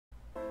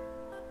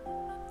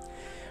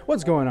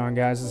What's going on,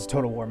 guys? This is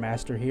Total War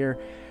Master here,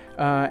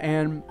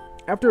 and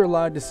after a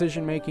lot of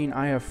decision making,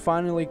 I have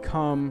finally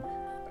come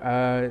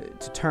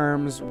to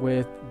terms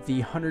with the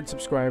 100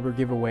 subscriber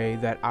giveaway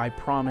that I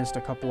promised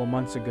a couple of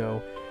months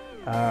ago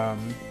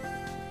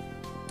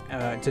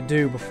to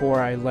do before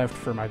I left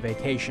for my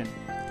vacation.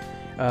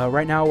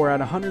 Right now we're at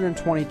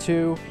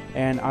 122,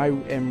 and I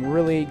am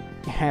really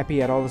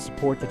happy at all the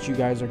support that you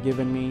guys are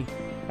giving me,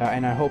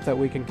 and I hope that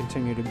we can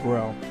continue to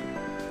grow.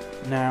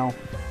 Now,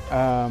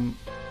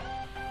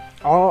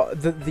 all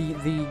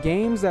the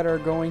games that are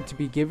going to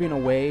be giving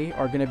away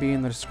are going to be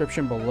in the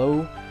description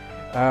below.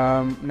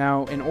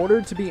 Now, in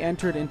order to be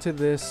entered into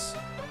this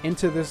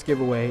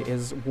giveaway,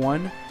 is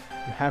 1, you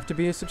have to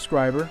be a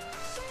subscriber.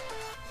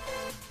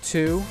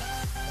 2,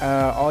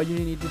 all you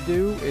need to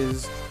do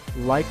is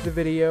like the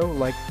video,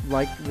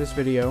 like this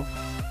video.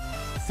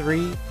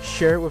 3,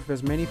 share it with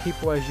as many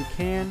people as you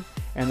can,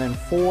 and then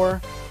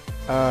 4,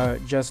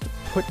 just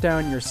put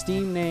down your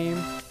Steam name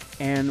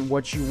and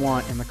what you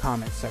want in the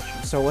comment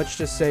section. So let's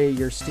just say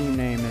your Steam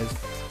name is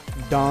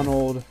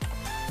Donald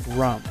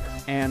Rump,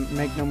 and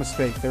make no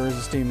mistake, there is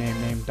a Steam name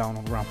named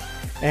Donald Rump,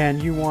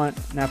 and you want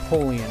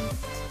Napoleon.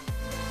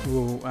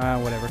 Ooh,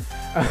 whatever.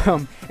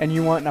 And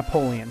you want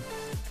Napoleon,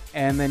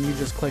 and then you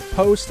just click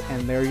post,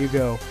 and there you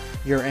go.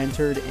 You're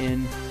entered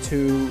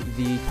into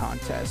the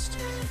contest.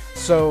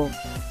 So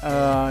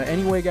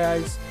anyway,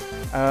 guys,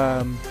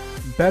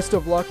 best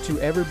of luck to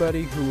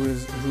everybody who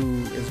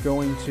is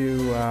going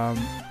to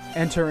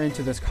enter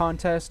into this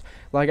contest.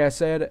 Like I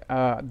said,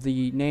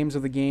 the names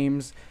of the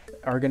games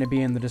are going to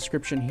be in the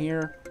description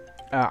here.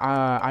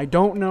 I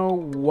don't know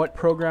what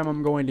program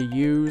I'm going to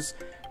use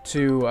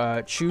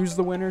to choose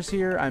the winners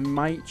here. I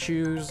might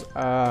choose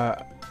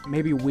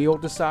maybe Wheel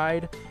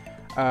Decide,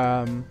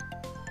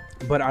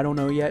 but I don't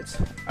know yet.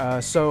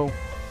 So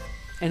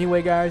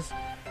anyway, guys,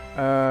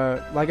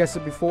 like I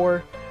said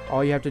before,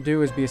 all you have to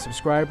do is be a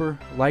subscriber,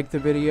 like the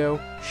video,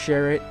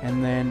 share it,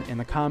 and then in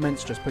the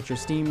comments just put your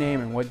Steam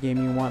name and what game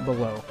you want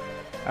below.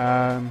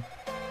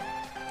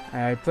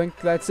 I think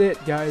that's it,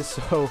 guys.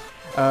 So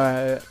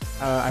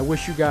I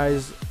wish you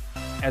guys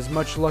as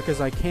much luck as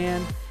I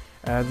can.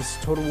 This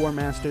is Total War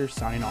Master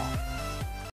signing off.